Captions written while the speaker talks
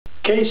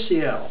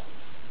KCL.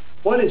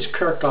 What is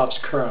Kirchhoff's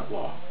current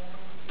law?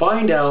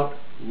 Find out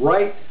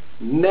right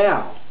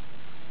now.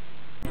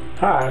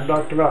 Hi, I'm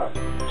Dr. Bob.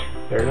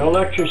 There are no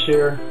lectures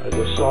here. I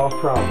just solve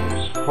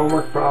problems.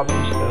 Homework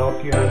problems to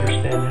help you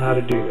understand how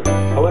to do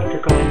them.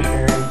 Electrical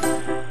engineering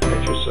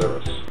at your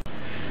service.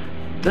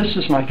 This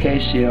is my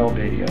KCL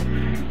video.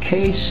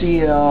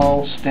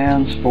 KCL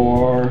stands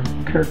for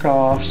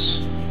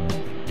Kirchhoff's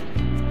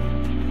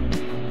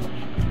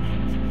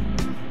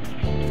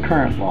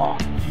current law.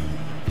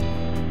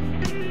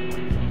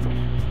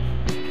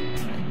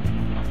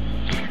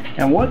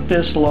 And what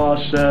this law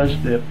says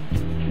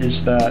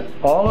is that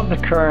all of the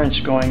currents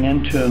going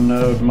into a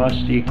node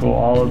must equal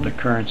all of the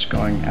currents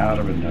going out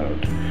of a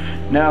node.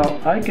 Now,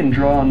 I can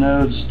draw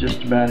nodes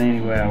just about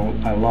any way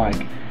I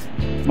like.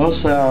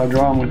 Mostly I'll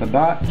draw them with a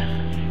dot,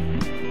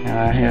 and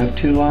I have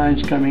two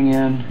lines coming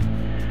in,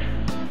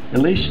 at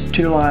least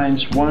two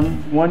lines,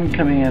 one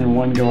coming in and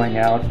one going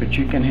out, but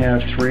you can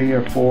have 3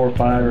 or 4 or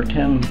 5 or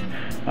 10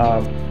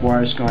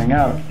 wires going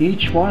out.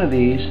 Each one of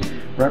these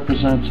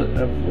represents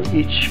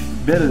each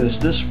bit of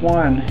this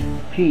one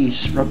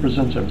piece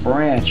represents a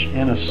branch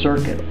in a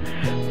circuit.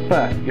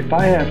 But if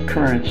I have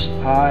currents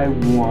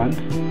I1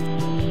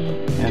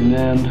 and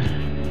then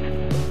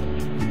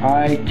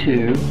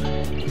I2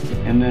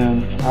 and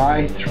then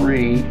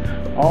I3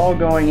 all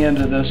going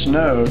into this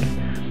node,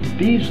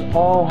 these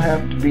all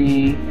have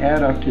to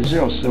add up to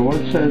 0. So what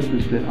it says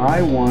is that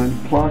I1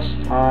 plus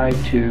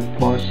I2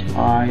 plus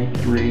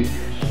I3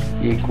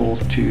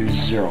 equals to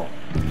 0.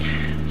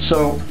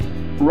 So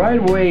right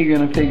away you're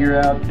going to figure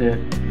out that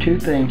two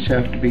things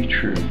have to be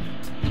true.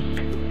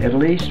 At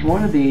least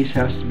one of these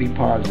has to be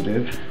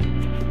positive.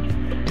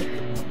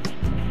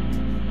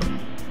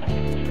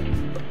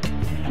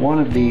 One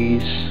of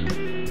these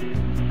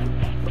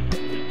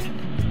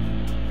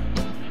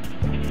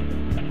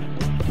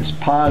is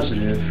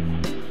positive,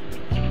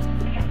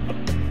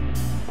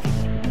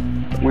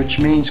 which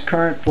means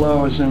current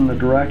flow is in the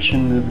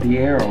direction of the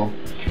arrow,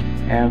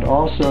 and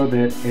also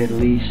that at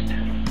least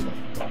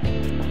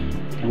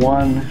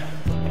one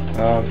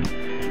of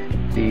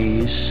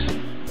these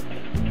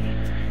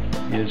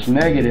is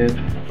negative,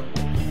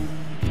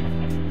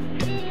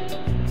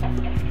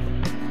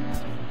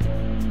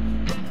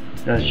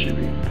 that should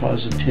be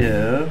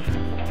positive,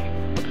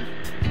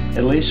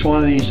 at least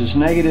one of these is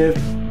negative,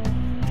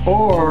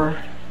 or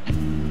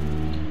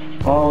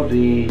all of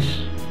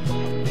these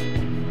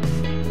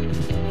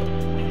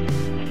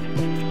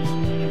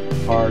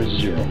are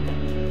 0.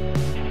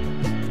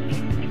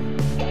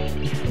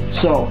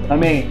 So, I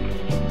mean,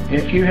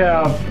 if you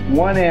have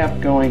 1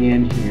 amp going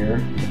in here,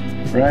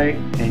 right,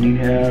 and you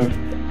have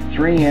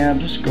 3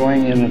 amps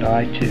going in at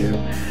I2,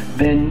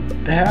 then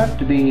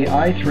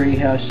I3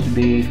 has to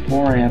be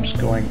 4 amps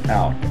going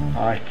out.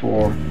 I4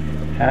 or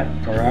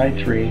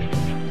I3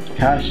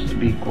 has to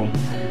be equal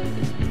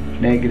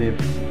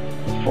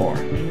 -4,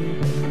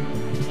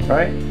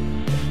 right?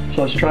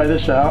 So let's try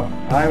this out.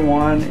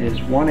 I1 is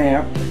 1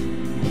 amp,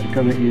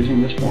 because I'm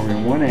using this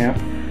formula, 1 amp,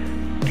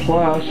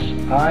 plus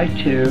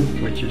I2,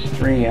 which is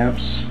 3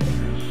 amps,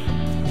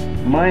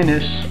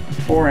 minus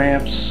 4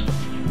 amps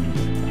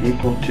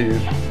equal to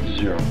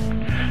 0.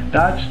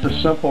 That's the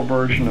simple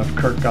version of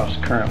Kirchhoff's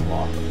current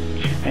law.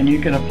 And you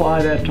can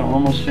apply that to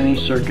almost any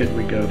circuit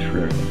we go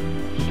through.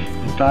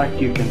 In fact,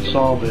 you can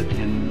solve it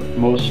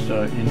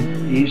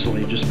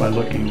easily just by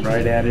looking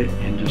right at it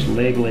and just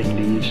labeling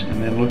these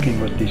and then looking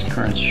what these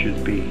currents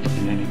should be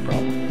in any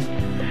problem.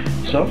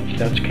 So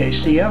that's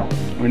KCL.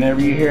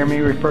 Whenever you hear me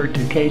refer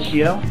to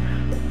KCL,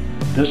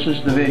 this is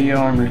the video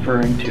I'm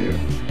referring to.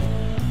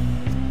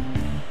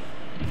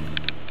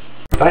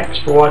 Thanks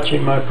for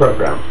watching my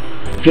program.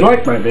 If you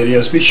like my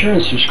videos, be sure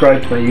and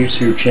subscribe to my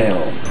YouTube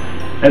channel.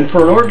 And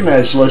for an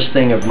organized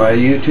listing of my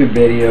YouTube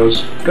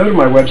videos, go to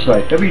my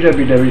website,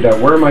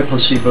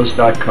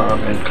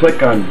 www.wherearemyplacebos.com, and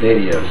click on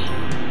videos.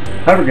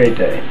 Have a great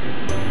day.